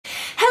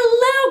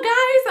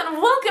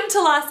to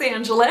Los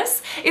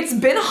Angeles. It's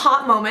been a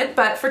hot moment,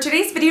 but for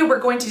today's video we're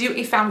going to do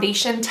a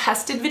foundation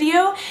tested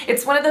video.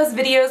 It's one of those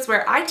videos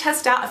where I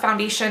test out a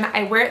foundation,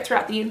 I wear it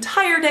throughout the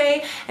entire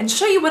day, and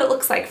show you what it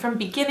looks like from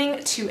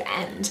beginning to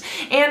end.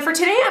 And for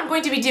today I'm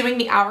going to be doing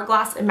the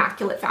Hourglass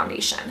Immaculate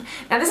foundation.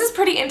 Now this is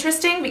pretty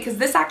interesting because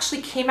this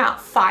actually came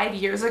out 5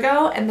 years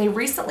ago and they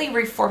recently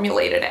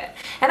reformulated it.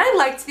 And I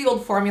liked the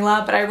old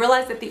formula, but I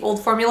realized that the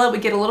old formula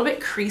would get a little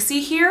bit creasy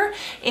here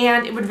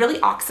and it would really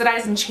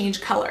oxidize and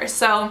change color.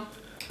 So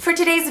for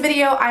today's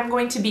video, I'm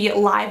going to be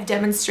live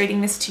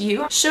demonstrating this to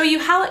you, show you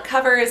how it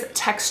covers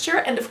texture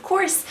and of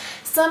course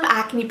some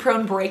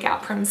acne-prone,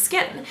 breakout-prone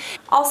skin.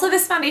 Also,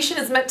 this foundation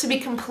is meant to be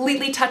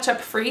completely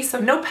touch-up free, so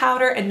no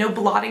powder and no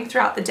blotting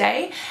throughout the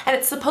day, and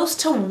it's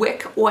supposed to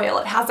wick oil.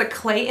 It has a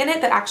clay in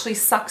it that actually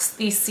sucks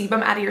the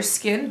sebum out of your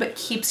skin but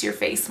keeps your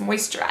face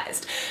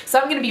moisturized. So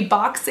I'm going to be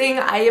boxing,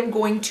 I am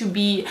going to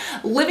be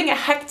living a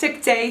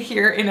hectic day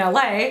here in LA,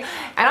 and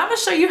I'm going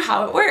to show you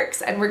how it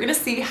works, and we're going to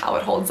see how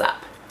it holds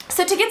up.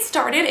 So to get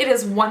started, it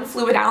is 1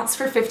 fluid ounce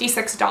for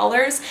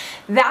 $56.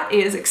 That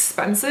is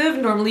expensive.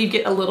 Normally you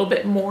get a little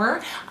bit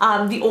more.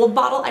 The old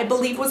bottle I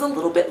believe was a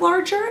little bit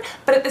larger,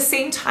 but at the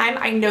same time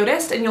I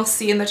noticed, and you'll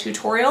see in the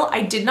tutorial,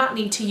 I did not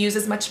need to use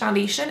as much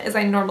foundation as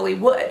I normally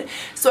would.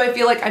 So I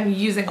feel like I'm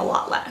using a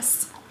lot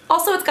less.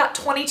 Also, it's got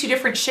 22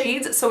 different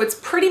shades, so it's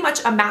pretty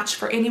much a match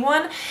for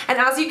anyone. And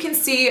as you can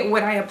see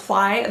when I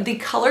apply, the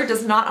color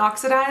does not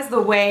oxidize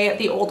the way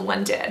the old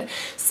one did.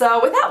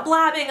 So without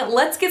blabbing,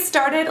 let's get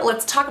started.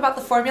 Let's talk about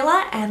the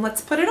formula and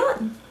let's put it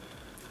on.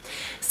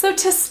 So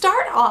to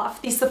start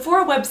off, the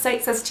Sephora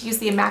website says to use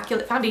the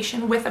Immaculate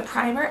foundation with a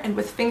primer and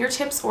with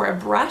fingertips or a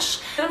brush.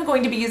 And I'm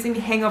going to be using the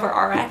Hangover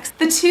RX.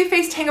 The Too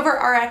Faced Hangover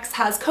RX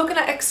has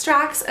coconut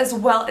extracts as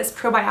well as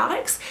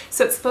probiotics,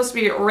 so it's supposed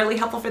to be really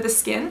helpful for the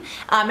skin,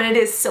 and it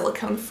is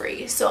silicone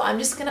free. So I'm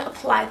just going to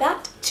apply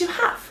that to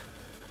half.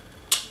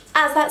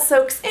 As that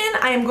soaks in,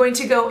 I am going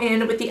to go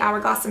in with the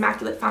Hourglass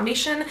Immaculate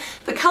foundation.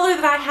 The color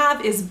that I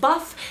have is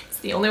Buff.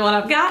 The only one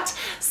I've got,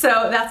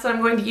 so that's what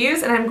I'm going to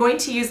use, and I'm going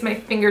to use my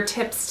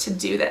fingertips to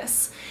do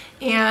this.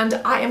 And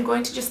I am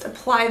going to just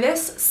apply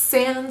this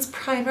sans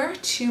primer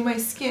to my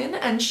skin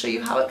and show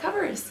you how it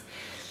covers.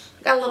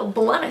 Got a little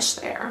blemish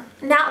there.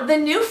 Now the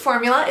new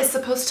formula is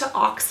supposed to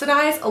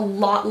oxidize a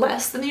lot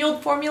less than the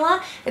old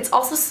formula. It's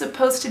also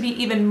supposed to be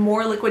even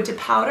more liquid to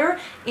powder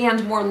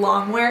and more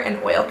long wear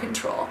and oil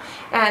control.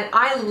 And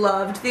I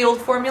loved the old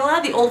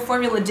formula. The old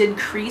formula did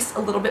crease a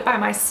little bit by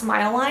my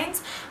smile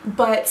lines,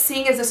 but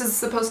seeing as this is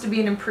supposed to be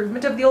an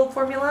improvement of the old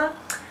formula,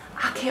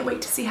 I can't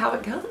wait to see how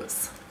it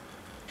goes.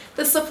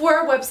 The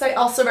Sephora website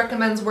also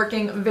recommends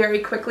working very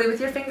quickly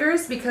with your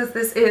fingers because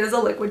this is a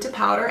liquid to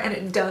powder and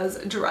it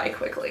does dry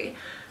quickly.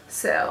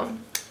 So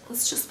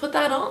let's just put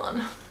that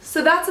on.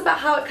 So that's about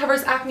how it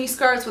covers acne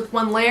scars with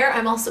one layer.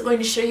 I'm also going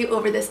to show you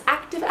over this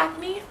active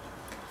acne.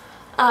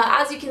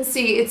 As you can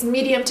see, it's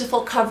medium to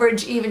full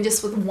coverage even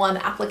just with one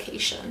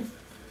application.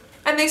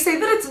 And they say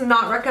that it's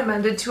not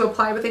recommended to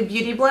apply with a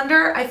beauty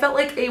blender. I felt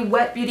like a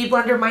wet beauty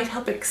blender might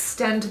help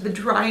extend the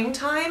drying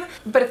time,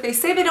 but if they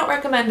say they don't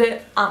recommend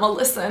it, I'ma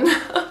listen,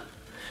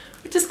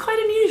 which is quite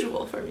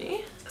unusual for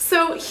me.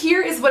 So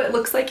here is what it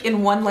looks like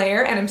in one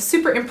layer, and I'm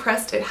super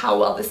impressed at how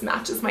well this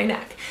matches my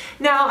neck.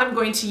 Now I'm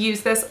going to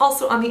use this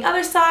also on the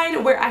other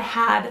side where I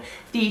had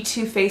the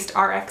Too Faced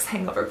RX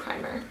Hangover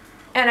Primer.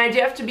 And I do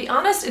have to be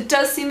honest, it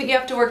does seem that you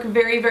have to work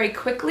very, very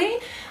quickly.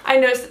 I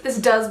noticed that this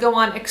does go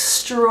on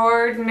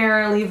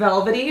extraordinarily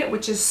velvety,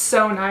 which is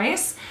so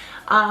nice.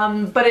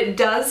 But it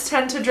does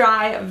tend to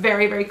dry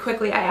very, very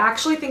quickly. I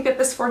actually think that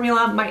this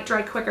formula might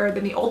dry quicker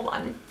than the old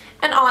one.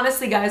 And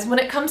honestly guys, when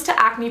it comes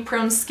to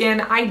acne-prone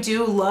skin, I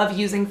do love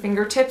using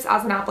fingertips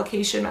as an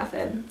application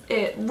method.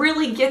 It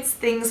really gets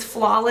things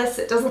flawless.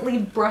 It doesn't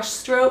leave brush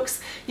strokes.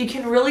 You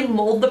can really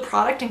mold the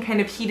product and kind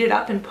of heat it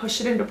up and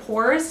push it into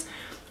pores.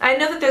 I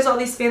know that there's all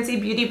these fancy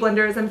beauty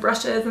blenders and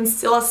brushes and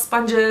Stila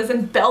sponges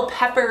and bell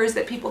peppers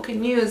that people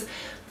can use,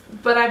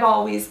 but I've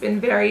always been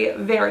very,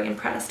 very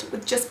impressed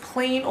with just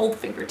plain old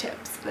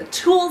fingertips, the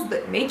tools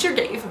that nature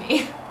gave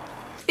me.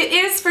 It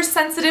is for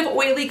sensitive,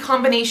 oily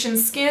combination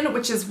skin,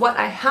 which is what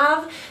I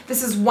have.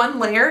 This is one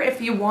layer.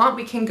 If you want,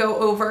 we can go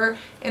over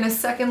in a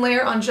second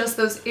layer on just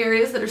those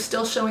areas that are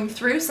still showing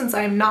through since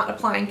I am not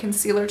applying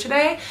concealer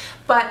today.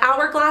 But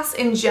Hourglass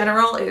in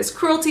general is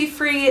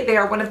cruelty-free. They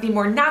are one of the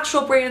more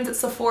natural brands at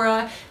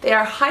Sephora. They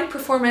are high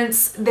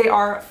performance. They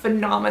are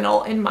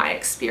phenomenal in my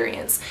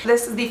experience.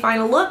 This is the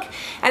final look,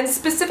 and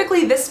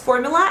specifically this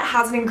formula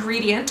has an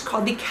ingredient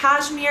called the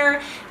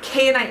Cashmere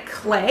Kaolin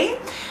clay.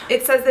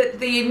 It says that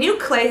the new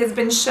clay has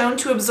been shown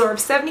to absorb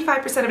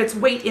 75% of its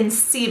weight in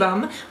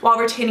sebum while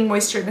retaining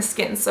moisture in the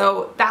skin.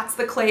 So that's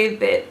the clay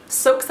that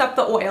soaks up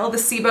the oil, the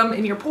sebum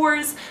in your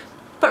pores,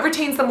 but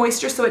retains the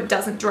moisture so it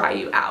doesn't dry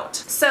you out.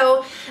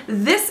 So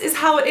this is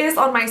how it is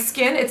on my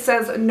skin. It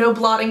says no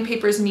blotting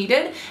papers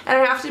needed, and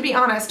I have to be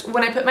honest,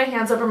 when I put my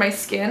hands over my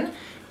skin,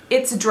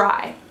 it's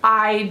dry.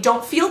 I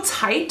don't feel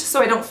tight,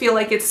 so I don't feel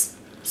like it's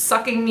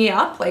sucking me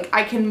up. Like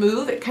I can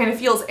move, it kind of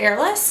feels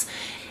airless.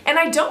 And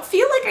I don't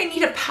feel like I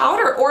need a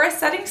powder or a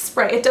setting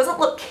spray. It doesn't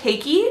look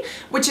cakey,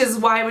 which is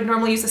why I would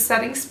normally use a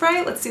setting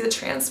spray. Let's see the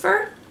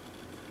transfer.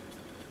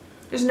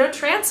 There's no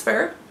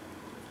transfer.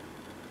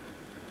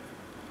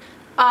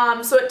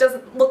 So it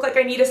doesn't look like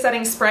I need a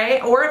setting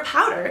spray or a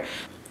powder.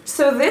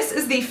 So this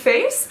is the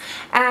face,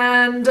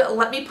 and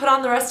let me put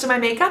on the rest of my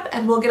makeup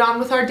and we'll get on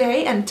with our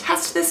day and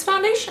test this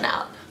foundation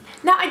out.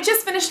 Now, I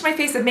just finished my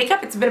face and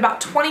makeup. It's been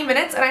about 20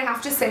 minutes and I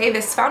have to say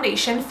this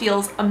foundation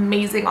feels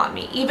amazing on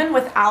me. Even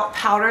without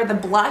powder, the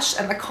blush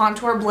and the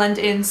contour blend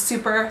in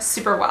super,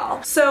 super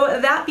well. So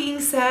that being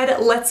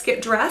said, let's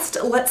get dressed.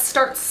 Let's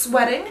start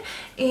sweating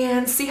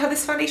and see how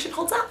this foundation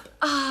holds up.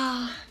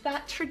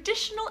 That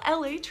traditional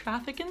LA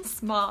traffic and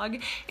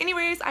smog.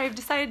 Anyways, I've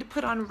decided to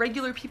put on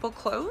regular people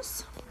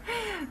clothes.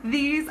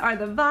 These are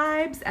the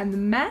vibes and the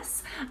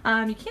mess.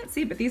 You can't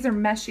see, but these are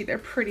meshy. They're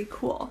pretty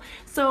cool.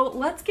 So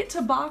let's get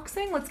to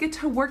boxing. Let's get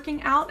to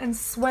working out and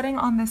sweating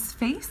on this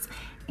face,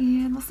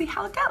 and we'll see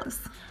how it goes.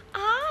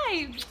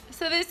 Hi,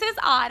 so this is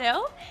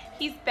Otto.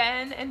 He's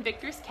Ben and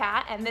Victor's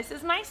cat, and this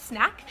is my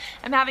snack.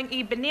 I'm having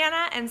a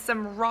banana and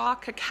some raw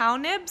cacao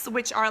nibs,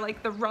 which are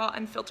like the raw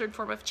unfiltered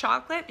form of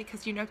chocolate,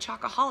 because you know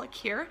chocoholic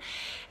here.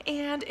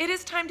 And it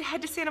is time to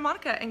head to Santa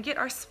Monica and get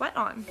our sweat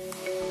on.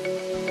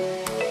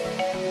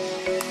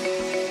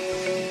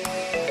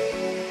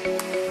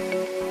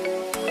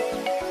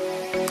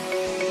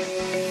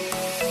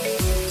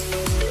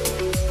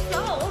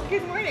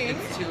 Good morning.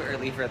 It's too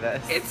early for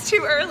this. It's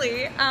too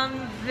early.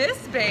 This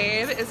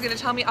babe is gonna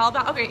tell me all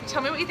about, okay,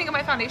 tell me what you think of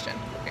my foundation.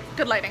 Okay,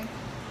 good lighting.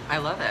 I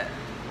love it.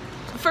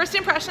 First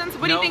impressions,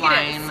 what do you think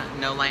it is?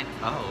 No line,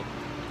 oh.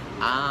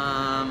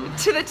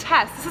 To the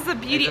test, this is a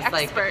beauty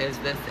expert. Is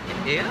this,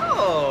 ew,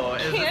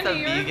 is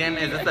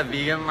this a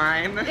vegan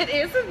line? It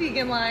is a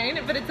vegan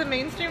line, but it's a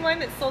mainstream line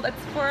that's sold at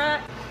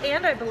Sephora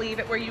and I believe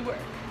at where you work.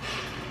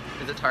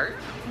 Is it Tarte?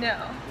 No.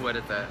 What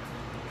is it?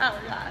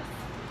 Hourglass.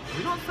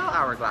 We don't sell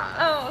Hourglass.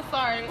 Oh,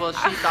 sorry. Well,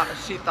 she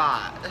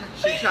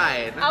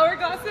tried.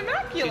 Hourglass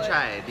Immaculate. She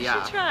tried,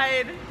 yeah.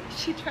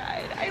 She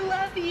tried. I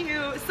love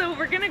you. So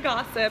we're gonna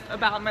gossip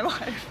about my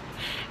life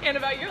and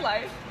about your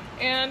life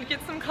and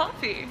get some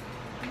coffee.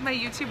 My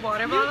YouTube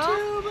water bottle.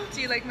 YouTube.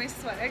 Do you like my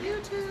swag?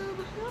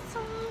 YouTube.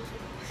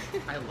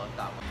 I love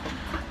that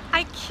one.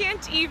 I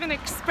can't even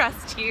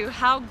express to you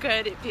how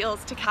good it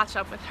feels to catch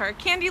up with her.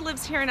 Candy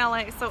lives here in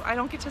LA, so I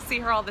don't get to see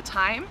her all the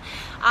time.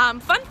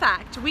 Fun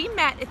fact, we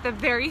met at the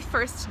very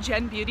first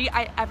Gen Beauty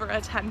I ever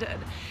attended.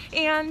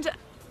 And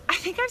I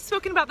think I've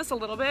spoken about this a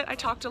little bit. I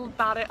talked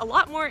about it a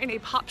lot more in a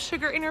Pop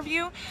Sugar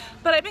interview,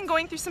 but I've been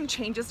going through some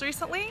changes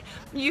recently.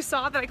 You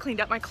saw that I cleaned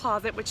up my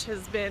closet, which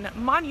has been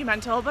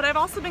monumental, but I've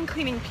also been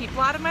cleaning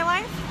people out of my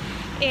life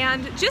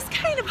and just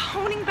kind of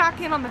honing back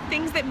in on the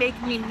things that make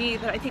me me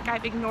that I think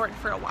I've ignored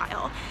for a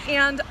while.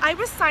 And I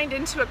was signed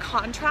into a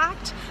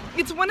contract.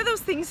 It's one of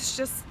those things, it's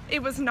just,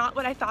 it was not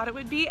what I thought it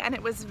would be, and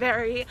it was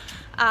very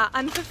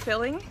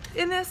unfulfilling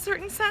in a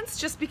certain sense,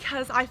 just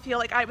because I feel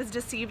like I was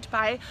deceived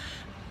by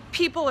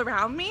people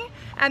around me,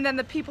 and then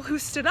the people who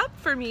stood up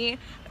for me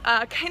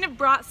kind of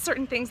brought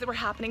certain things that were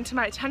happening to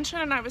my attention,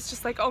 and I was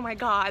just like, oh my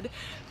god.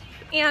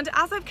 And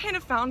as I've kind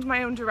of found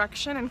my own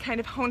direction and kind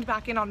of honed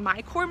back in on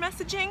my core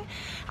messaging,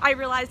 I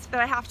realized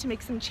that I have to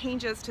make some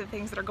changes to the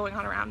things that are going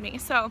on around me.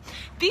 So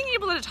being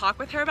able to talk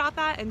with her about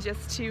that and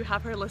just to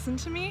have her listen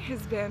to me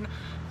has been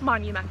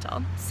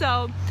monumental.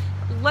 So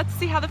let's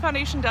see how the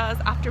foundation does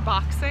after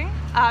boxing.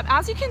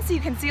 As you can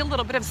see a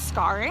little bit of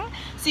scarring,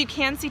 so you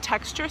can see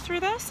texture through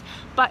this,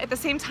 but at the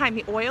same time,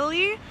 the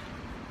oily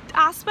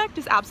aspect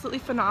is absolutely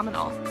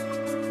phenomenal.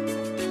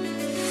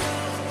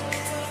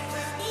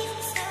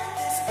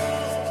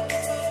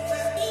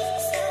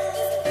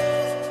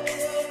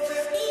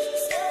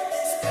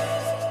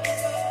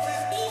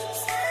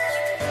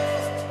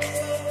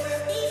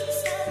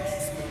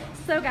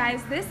 So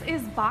guys, this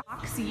is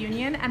Box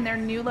Union and their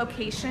new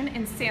location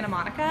in Santa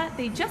Monica.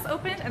 They just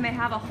opened and they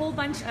have a whole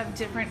bunch of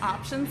different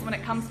options when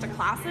it comes to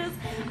classes.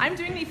 I'm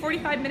doing the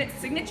 45-minute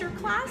signature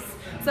class,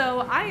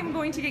 so I am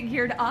going to get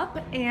geared up,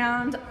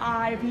 and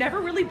I've never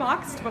really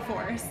boxed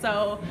before,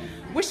 so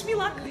wish me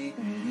luck. I'm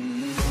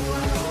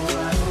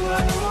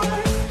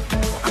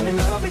in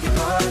love with your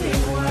body.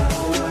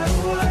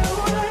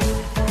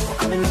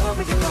 I'm in love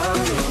with your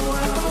body.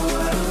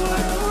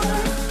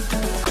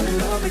 I'm in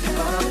love with your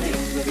body.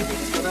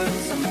 Everything's got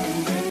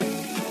something great.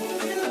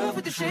 I'm in love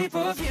with the shape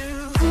of you.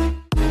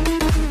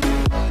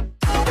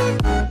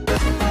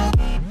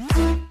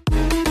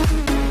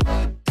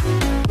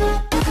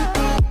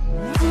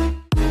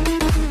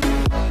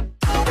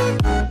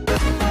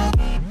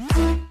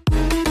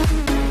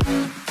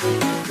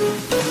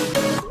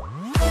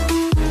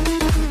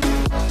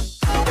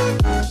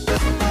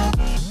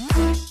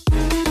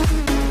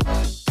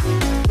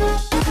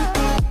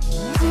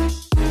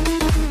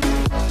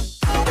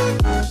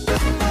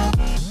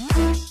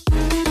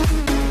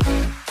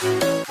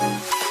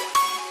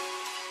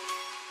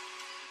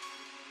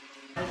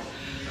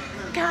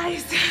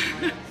 Guys,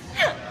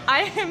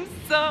 I am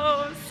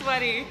so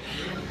sweaty.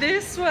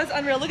 This was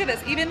unreal. Look at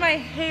this. Even my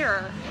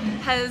hair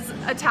has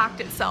attacked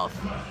itself.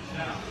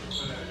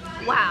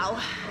 Wow.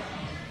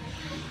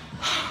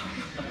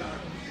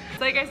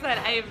 Like I said,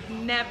 I've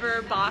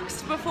never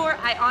boxed before.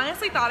 I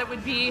honestly thought it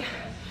would be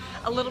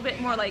a little bit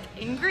more like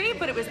angry,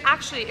 but it was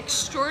actually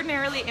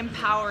extraordinarily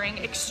empowering,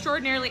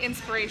 extraordinarily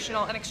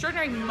inspirational, and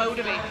extraordinarily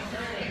motivating.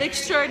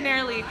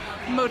 Extraordinarily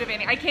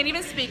motivating. I can't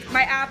even speak.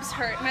 My abs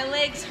hurt, my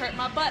legs hurt,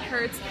 my butt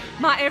hurts,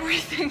 my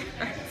everything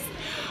hurts.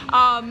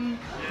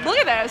 Look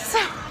at this.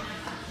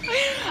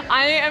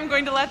 I am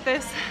going to let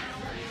this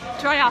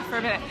dry off for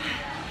a minute.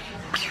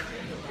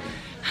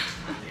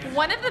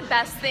 One of the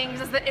best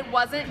things is that it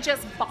wasn't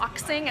just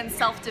boxing and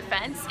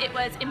self-defense, it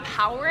was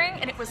empowering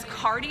and it was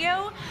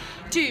cardio.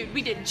 Dude,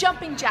 we did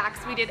jumping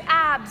jacks, we did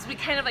abs, we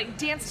kind of like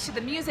danced to the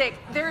music.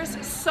 There's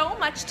so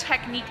much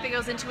technique that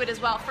goes into it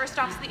as well. First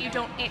off, so that you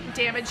don't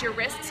damage your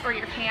wrists or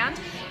your hand,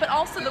 but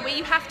also the way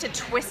you have to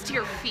twist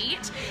your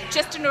feet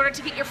just in order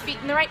to get your feet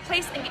in the right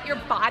place and get your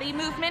body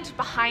movement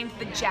behind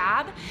the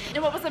jab.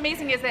 And what was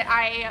amazing is that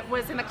I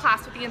was in the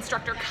class with the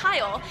instructor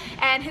Kyle,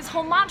 and his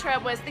whole mantra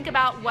was think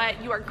about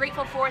what you are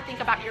grateful for, think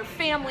about your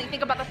family,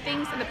 think about the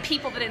things and the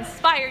people that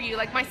inspire you,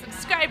 like my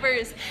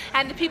subscribers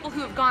and the people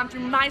who have gone through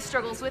my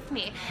struggles with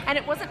me. And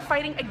it wasn't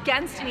fighting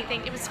against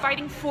anything, it was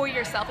fighting for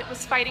yourself, it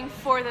was fighting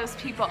for those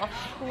people,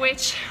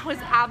 which was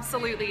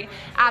absolutely,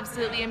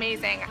 absolutely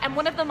amazing. And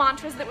one of the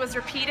mantras that was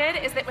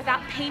repeated is that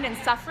without pain and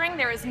suffering,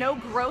 there is no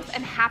growth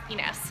and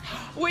happiness,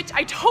 which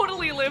I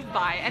totally live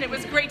by, and it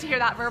was great to hear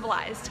that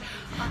verbalized.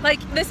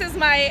 Like, this is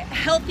my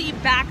healthy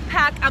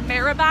backpack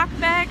Ameribac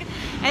bag,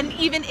 and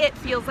even it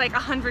feels like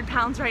 100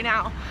 pounds right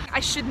now. I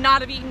should not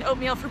have eaten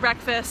oatmeal for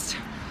breakfast.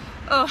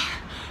 Ugh.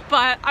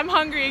 But I'm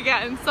hungry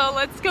again, so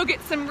let's go get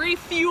some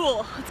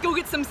refuel. Let's go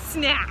get some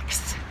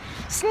snacks.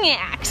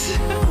 Snacks.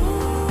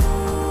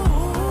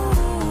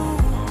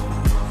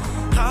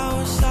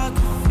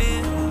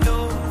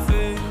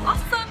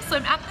 Awesome, so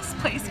I'm at this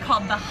place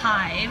called The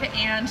Hive,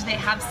 and they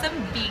have some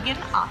vegan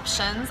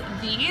options.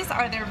 These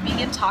are their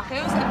vegan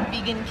tacos and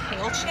vegan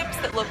kale chips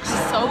that look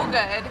so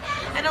good.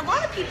 And a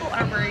lot of people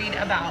are worried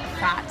about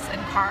fats and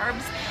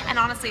carbs, and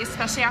honestly,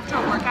 especially after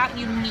a workout,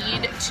 you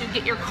need to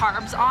get your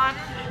carbs on.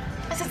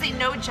 This is a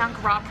no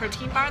junk raw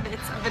protein bar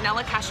that's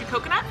vanilla cashew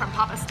coconut from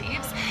Papa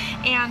Steve's.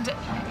 And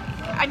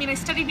I mean, I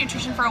studied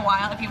nutrition for a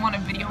while. If you want a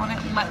video on it,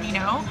 let me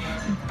know.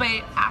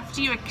 But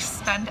after you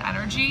expend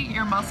energy,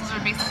 your muscles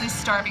are basically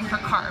starving for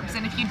carbs.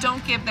 And if you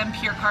don't give them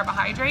pure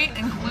carbohydrate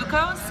and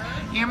glucose,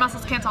 your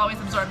muscles can't always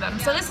absorb them.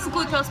 So this is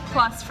glucose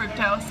plus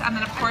fructose, and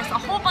then of course a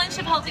whole bunch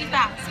of healthy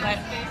fats. But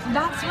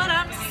that's what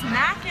I'm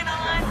snacking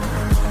on.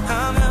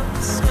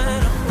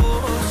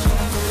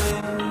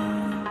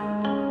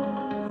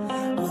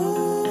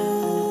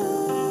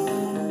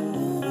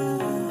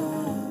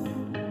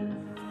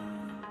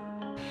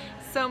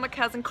 So my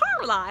cousin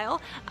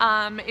Carlisle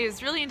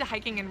is really into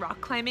hiking and rock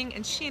climbing,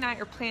 and she and I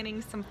are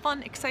planning some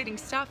fun, exciting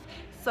stuff.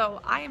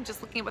 So I am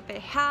just looking at what they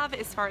have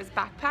as far as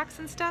backpacks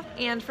and stuff.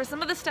 And for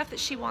some of the stuff that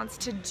she wants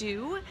to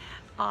do,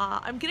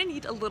 I'm gonna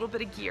need a little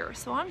bit of gear.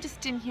 So I'm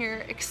just in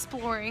here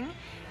exploring.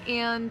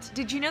 And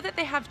did you know that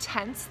they have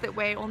tents that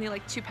weigh only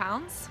like 2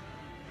 pounds?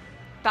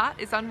 That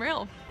is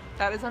unreal.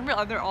 That is unreal.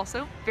 And they're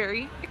also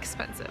very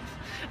expensive.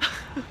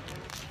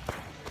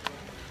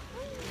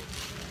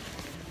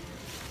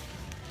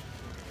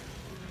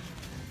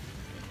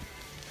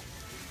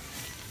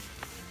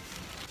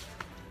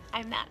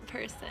 I'm that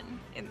person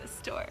in the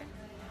store,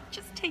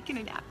 just taking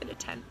a nap in a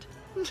tent.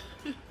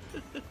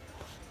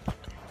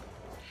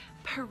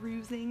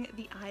 Perusing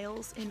the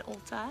aisles in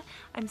Ulta.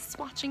 I'm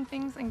swatching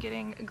things and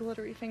getting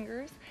glittery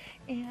fingers.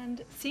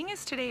 And seeing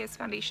as today is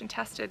foundation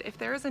tested, if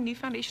there is a new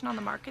foundation on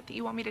the market that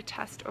you want me to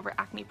test over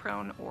acne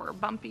prone or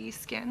bumpy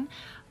skin,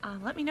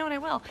 let me know and I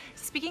will.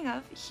 Speaking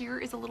of, here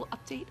is a little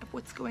update of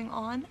what's going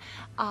on.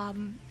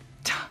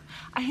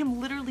 I am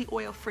literally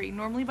oil free.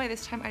 Normally by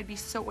this time I'd be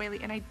so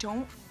oily, and I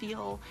don't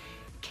feel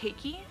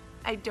cakey.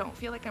 I don't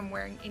feel like I'm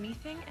wearing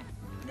anything. And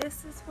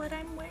this is what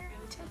I'm wearing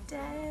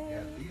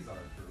today.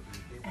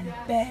 And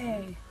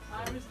bae.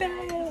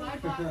 I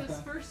bought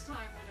this first time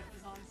when it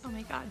was on sale. Oh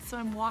my god, so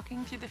I'm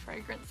walking through the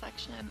fragrance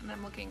section and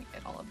I'm looking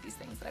at all of these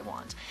things that I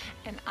want.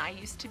 And I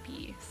used to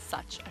be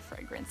such a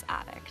fragrance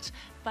addict,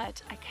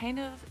 but I kind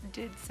of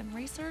did some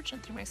research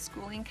and through my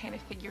schooling kind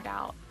of figured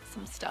out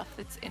some stuff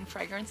that's in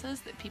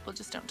fragrances that people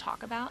just don't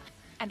talk about.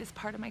 And as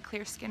part of my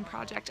clear skin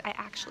project, I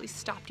actually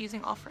stopped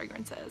using all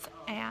fragrances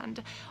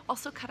and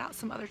also cut out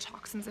some other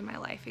toxins in my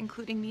life,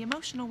 including the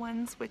emotional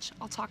ones, which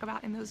I'll talk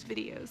about in those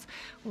videos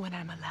when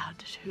I'm allowed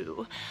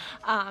to.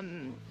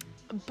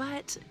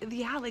 But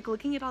yeah, like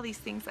looking at all these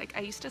things, like I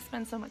used to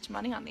spend so much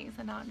money on these,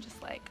 and now I'm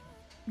just like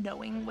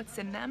knowing what's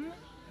in them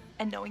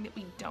and knowing that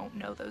we don't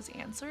know those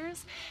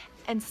answers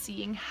and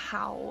seeing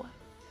how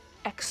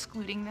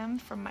excluding them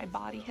from my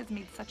body has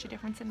made such a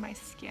difference in my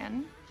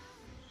skin.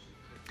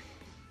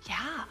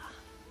 Yeah,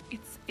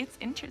 it's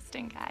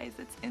interesting, guys.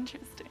 It's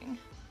interesting.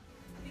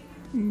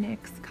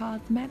 NYX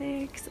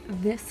Cosmetics.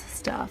 This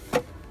stuff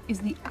is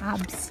the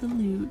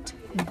absolute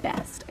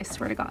best. I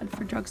swear to God,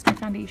 for drugstore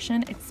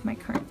foundation, it's my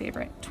current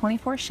favorite.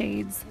 24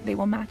 shades, they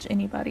will match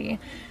anybody.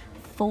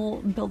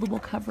 Full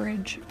buildable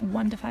coverage,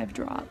 1 to 5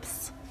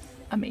 drops.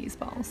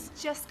 Amazeballs.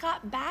 Just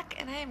got back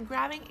and I am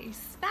grabbing a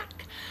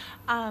snack.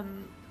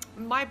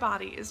 My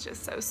body is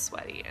just so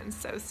sweaty and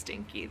so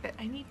stinky that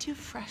I need to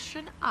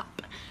freshen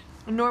up.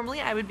 Normally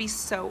I would be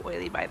so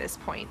oily by this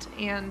point,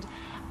 and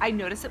I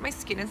notice that my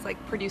skin is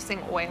like producing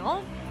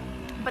oil,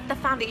 but the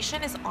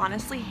foundation is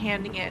honestly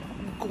handling it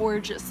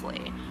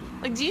gorgeously.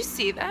 Like, do you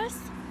see this?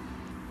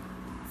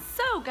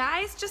 So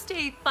guys, just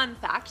a fun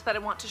fact that I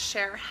want to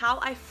share how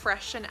I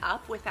freshen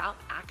up without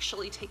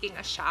actually taking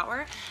a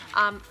shower.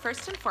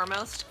 First and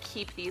foremost,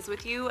 keep these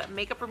with you,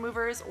 makeup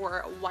removers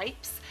or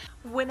wipes.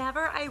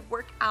 Whenever I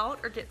work out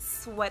or get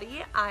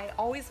sweaty, I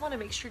always want to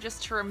make sure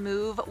just to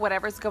remove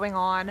whatever's going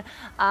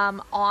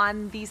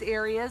on these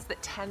areas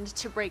that tend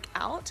to break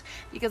out,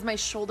 because my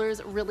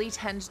shoulders really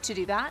tend to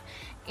do that.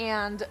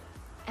 And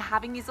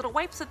having these little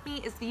wipes with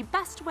me is the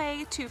best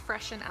way to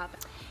freshen up.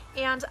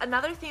 And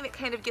another thing that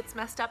kind of gets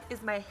messed up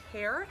is my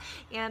hair,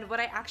 and what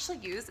I actually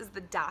use is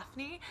the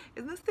Daphne.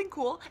 Isn't this thing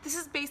cool? This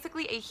is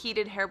basically a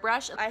heated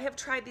hairbrush. I have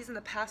tried these in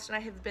the past and I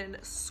have been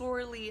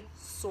sorely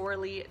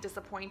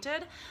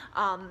disappointed.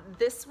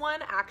 This one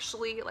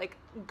actually like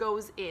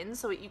goes in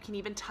so you can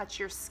even touch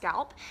your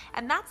scalp,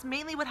 and that's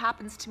mainly what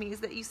happens to me, is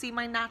that you see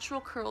my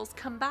natural curls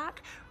come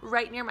back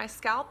right near my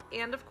scalp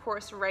and of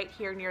course right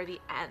here near the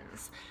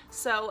ends.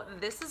 So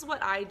this is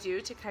what I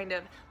do to kind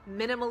of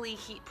minimally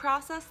heat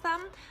process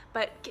them,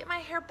 but get my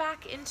hair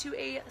back into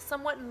a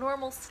somewhat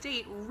normal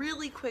state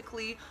really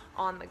quickly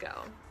on the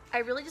go. I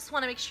really just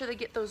want to make sure to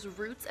get those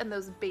roots and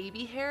those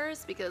baby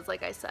hairs, because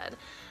like I said,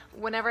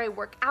 whenever I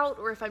work out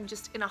or if I'm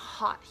just in a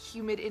hot,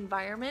 humid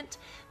environment,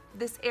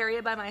 this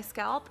area by my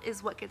scalp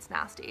is what gets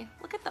nasty.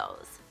 Look at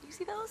those. Do you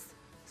see those?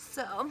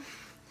 So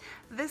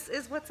this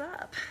is what's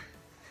up.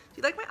 Do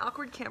you like my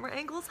awkward camera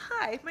angles?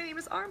 Hi, my name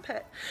is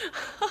Armpit.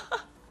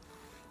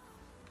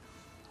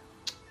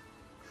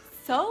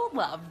 So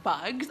love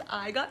bugs,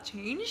 I got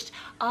changed.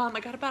 I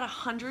got about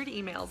 100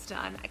 emails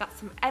done. I got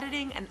some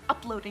editing and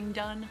uploading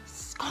done.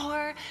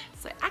 Score!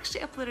 So I actually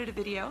uploaded a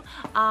video,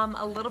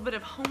 a little bit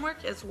of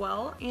homework as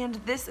well, and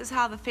this is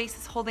how the face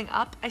is holding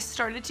up. I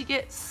started to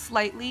get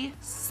slightly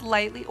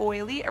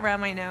oily around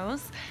my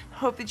nose.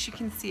 Hope that you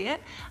can see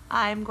it.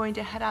 I'm going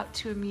to head out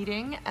to a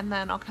meeting and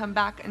then I'll come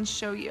back and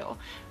show you.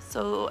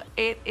 So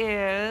it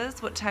is,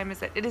 what time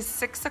is it? It is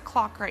 6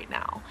 o'clock right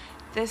now.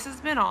 This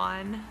has been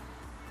on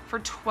for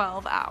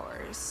 12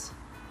 hours.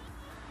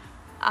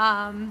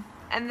 And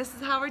this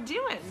is how we're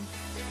doing.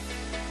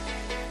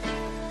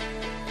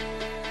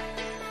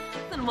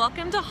 And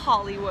welcome to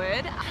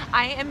Hollywood.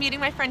 I am meeting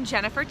my friend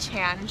Jennifer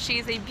Chan. She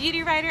is a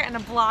beauty writer and a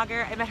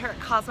blogger. I met her at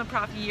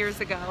Cosmoprof years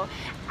ago.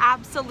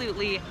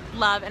 Absolutely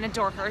love and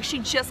adore her. She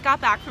just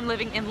got back from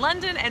living in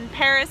London and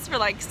Paris for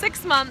like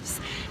 6 months.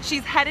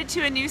 She's headed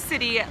to a new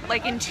city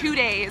like in 2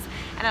 days.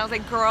 And I was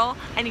like, girl,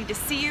 I need to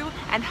see you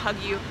and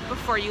hug you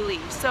before you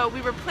leave. So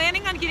we were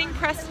planning on getting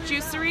pressed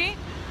juicery,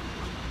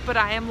 but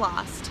I am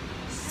lost.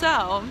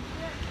 So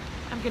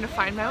I'm gonna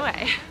find my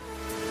way.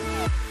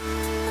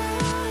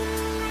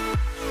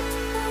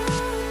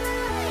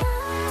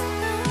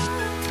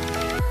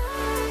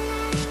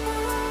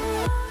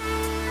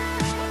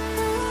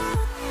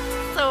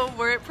 So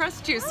we're at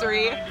pressed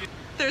juicery.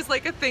 There's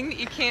like a thing that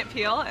you can't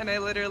peel, and I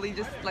literally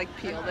just like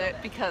peeled it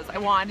because I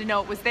wanted to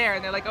know it was there,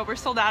 and they're like, oh, we're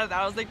sold out of that.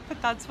 I was like,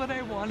 but that's what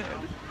I wanted.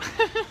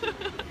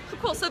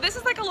 Cool, so this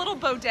is like a little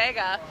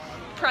bodega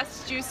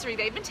pressed juicery.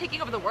 They've been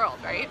taking over the world,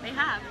 right? They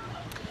have.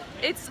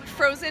 It's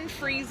frozen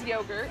freeze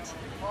yogurt.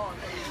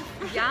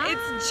 Yeah.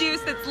 It's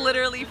juice that's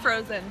literally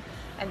frozen.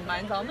 And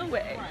mine's on the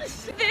way.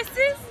 This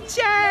is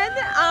Jen.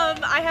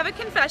 I have a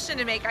confession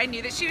to make. I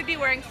knew that she would be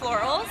wearing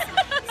florals,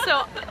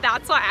 so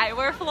that's why I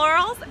wear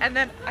florals. And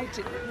then I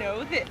didn't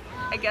know that,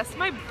 I guess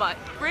my butt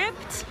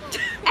ripped.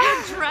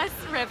 Your dress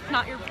ripped,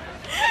 not your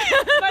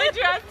My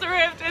dress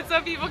ripped, and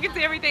so people can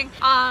see everything.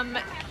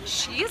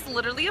 She is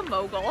literally a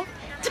mogul.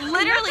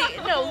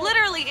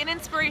 Literally an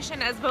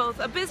inspiration as both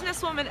a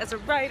businesswoman, as a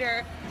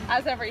writer,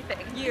 as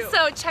everything.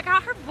 So check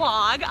out her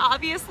blog,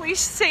 obviously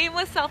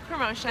shameless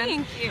self-promotion.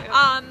 Thank you.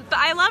 But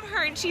I love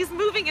her, and she's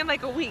moving in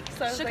like a week,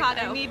 so I was Chicago.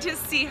 like, I need to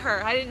see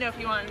her. I didn't know if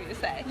you wanted me to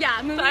say. Yeah,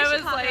 I'm moving so to I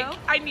was Chicago. like,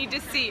 I need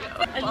to see you.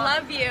 I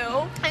love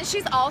you. And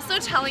she's also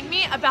telling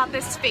me about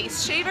this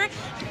face shaver.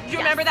 Do you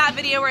remember that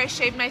video where I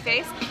shaved my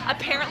face?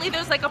 Apparently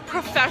there's like a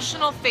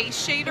professional face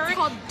shaver. It's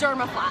called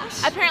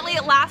Dermaflash. Apparently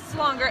it lasts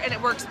longer and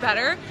it works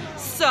better.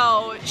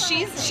 So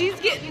she's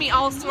getting me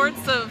all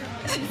sorts of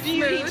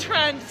beauty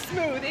trends.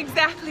 Smooth,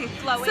 exactly.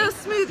 Glowing. So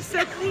smooth,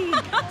 so clean,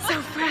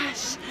 so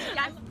fresh.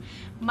 Yes.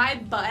 My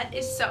butt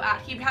is so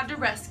out. He had to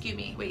rescue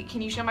me. Wait,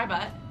 can you show my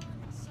butt?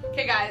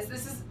 Okay guys,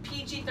 this is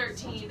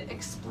PG-13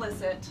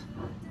 explicit.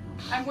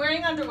 I'm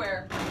wearing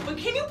underwear. But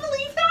can you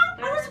believe that?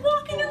 I was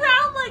walking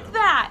around like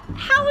that.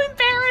 How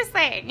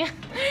embarrassing.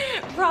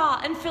 Raw,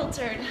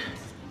 unfiltered.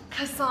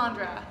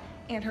 Cassandra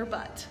and her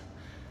butt.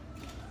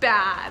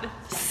 Bad.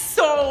 So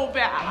so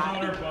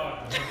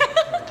bad.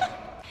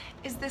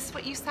 Is this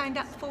what you signed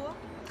up for?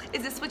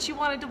 Is this what you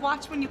wanted to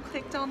watch when you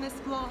clicked on this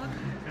vlog?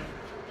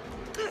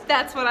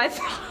 That's what I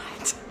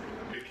thought.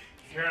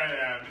 Here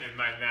I am in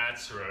my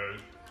natural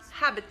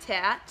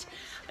habitat.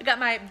 I got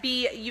my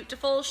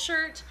Beautiful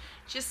shirt,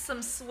 just some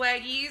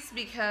swaggies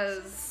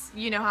because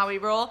you know how we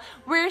roll.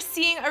 We're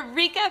seeing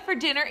Arika for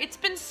dinner. It's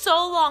been so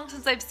long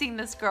since I've seen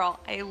this girl.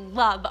 I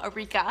love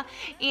Arika,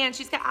 and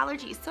she's got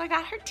allergies, so I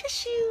got her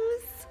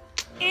tissues.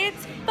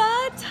 It's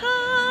bud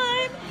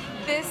time.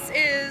 This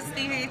is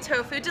the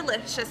tofu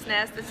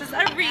deliciousness. This is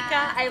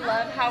Arika. I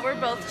love how we're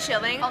both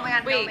chilling. Oh my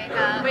god, wait,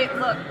 no makeup. wait,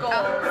 look,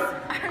 goals.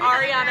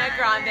 Ariana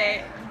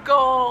Grande,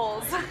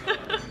 goals.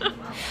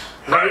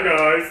 Hi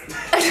guys!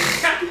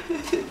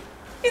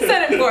 He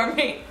said it for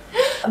me.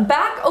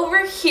 Back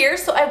over here,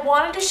 so I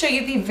wanted to show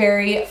you the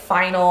very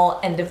final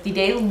end of the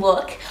day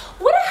look.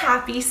 What a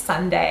happy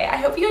Sunday. I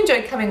hope you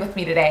enjoyed coming with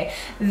me today.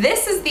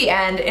 This is the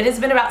end. It has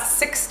been about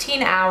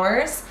 16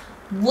 hours.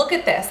 Look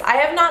at this. I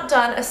have not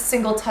done a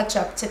single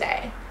touch-up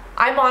today.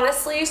 I'm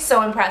honestly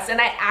so impressed, and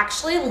I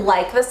actually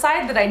like the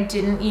side that I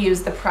didn't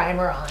use the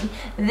primer on.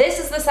 This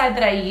is the side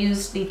that I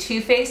used the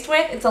Too Faced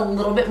with. It's a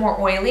little bit more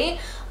oily.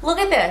 Look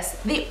at this.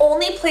 The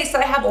only place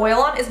that I have oil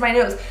on is my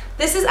nose.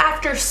 This is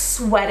after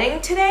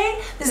sweating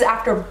today. This is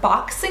after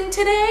boxing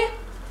today.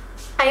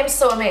 I am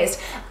so amazed.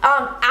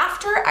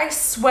 After I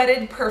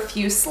sweated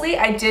profusely,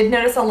 I did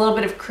notice a little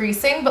bit of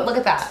creasing, but look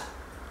at that.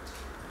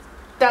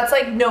 That's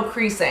like no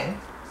creasing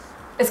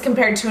as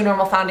compared to a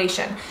normal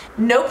foundation.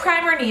 No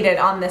primer needed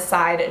on this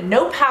side,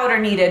 no powder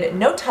needed,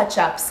 no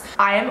touch-ups.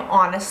 I am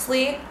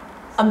honestly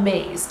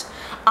amazed.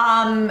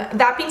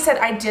 That being said,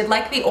 I did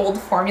like the old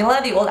formula,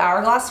 the old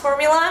Hourglass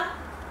formula.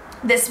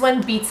 This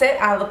one beats it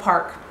out of the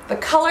park. The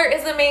color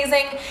is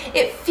amazing.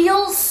 It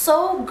feels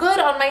so good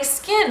on my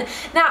skin.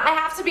 Now, I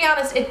have to be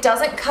honest, it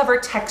doesn't cover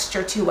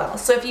texture too well.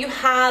 So if you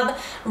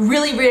have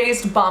really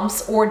raised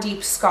bumps or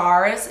deep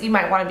scars, you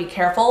might want to be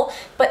careful.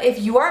 But if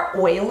you are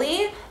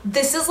oily,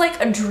 this is like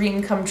a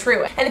dream come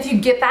true. And if you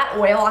get that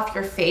oil off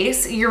your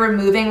face, you're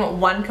removing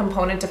one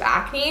component of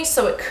acne,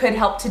 so it could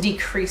help to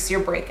decrease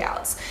your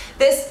breakouts.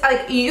 This,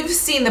 like, you've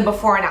seen the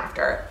before and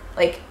after.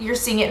 Like, you're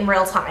seeing it in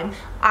real time.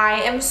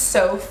 I am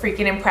so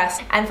freaking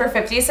impressed. And for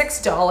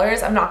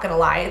 $56, I'm not gonna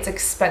lie, it's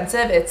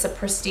expensive. It's a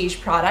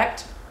prestige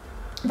product.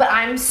 But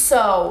I'm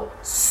so,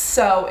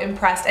 so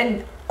impressed.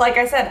 And like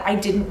I said, I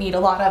didn't need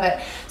a lot of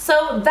it.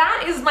 So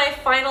that is my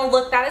final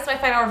look. That is my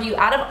final review.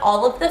 Out of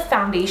all of the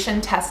foundation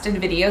tested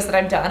videos that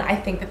I've done, I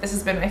think that this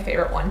has been my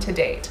favorite one to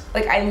date.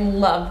 Like, I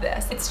love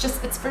this.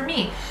 It's for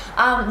me.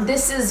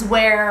 This is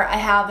where I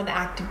have an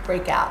active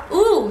breakout.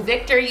 Ooh,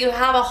 Victor, you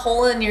have a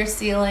hole in your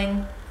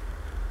ceiling.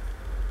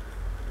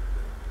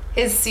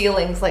 His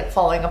ceiling's like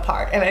falling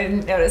apart, and I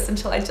didn't notice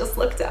until I just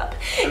looked up.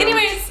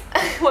 Anyways,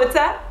 what's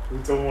that? We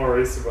told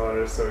Maurice about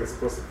it, so he's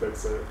supposed to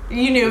fix it.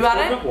 You knew about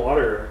it? It's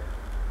water.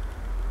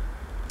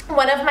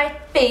 One of my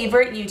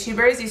favorite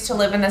YouTubers used to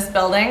live in this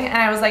building, and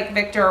I was like,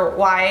 Victor,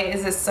 why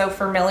is this so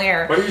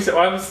familiar? What do you say?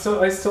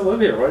 Oh, I still live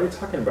here. What are you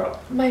talking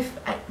about?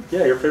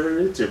 Yeah, your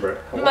favorite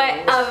YouTuber.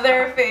 My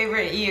other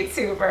favorite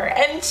YouTuber,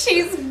 and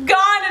she's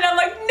gone, and I'm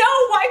like, no,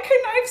 why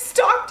couldn't I have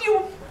stalked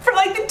you for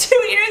like the 2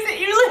 years that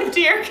you lived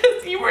here,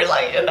 because you were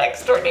like a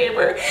next door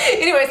neighbor.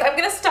 Anyways, I'm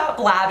gonna stop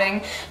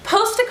blabbing.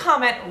 Post a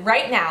comment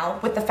right now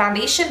with the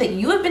foundation that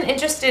you have been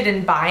interested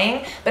in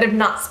buying but have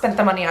not spent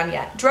the money on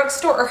yet,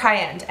 drugstore or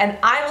high-end, and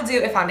I will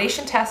do a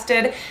foundation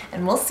tested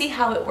and we'll see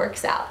how it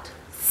works out.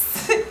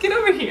 Get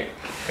over here.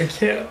 I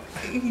can't.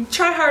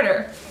 Try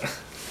harder.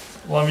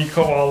 Let me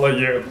koala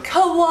you.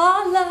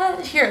 Koala.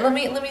 Here, let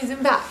me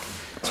zoom back.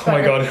 Oh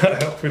my god,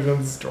 I hope we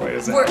don't destroy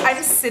his house.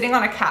 I'm sitting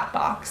on a cat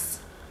box,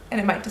 and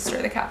it might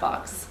destroy the cat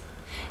box.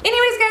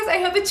 Anyways, guys,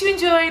 I hope that you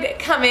enjoyed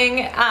coming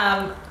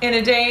in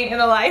a day in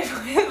the life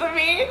with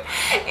me,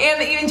 and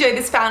that you enjoyed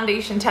this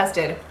foundation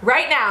tested.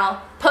 Right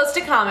now, post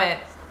a comment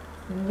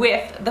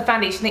with the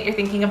foundation that you're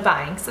thinking of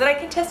buying so that I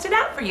can test it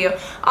out for you.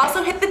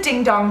 Also, hit the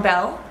ding dong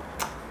bell.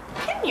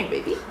 Hit you,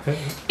 baby.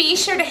 Be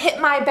sure to hit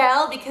my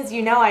bell because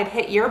you know I'd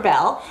hit your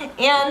bell.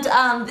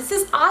 And this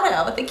is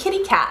Otto, the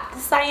kitty cat, the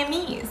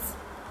Siamese.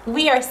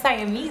 We are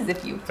Siamese,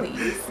 if you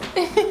please.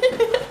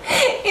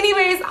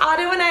 Anyways,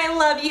 Otto and I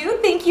love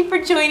you. Thank you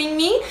for joining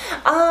me.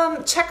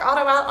 Check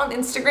Otto out on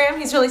Instagram.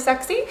 He's really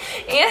sexy.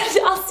 And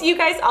I'll see you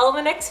guys all in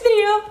the next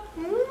video.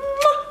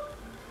 Mwah!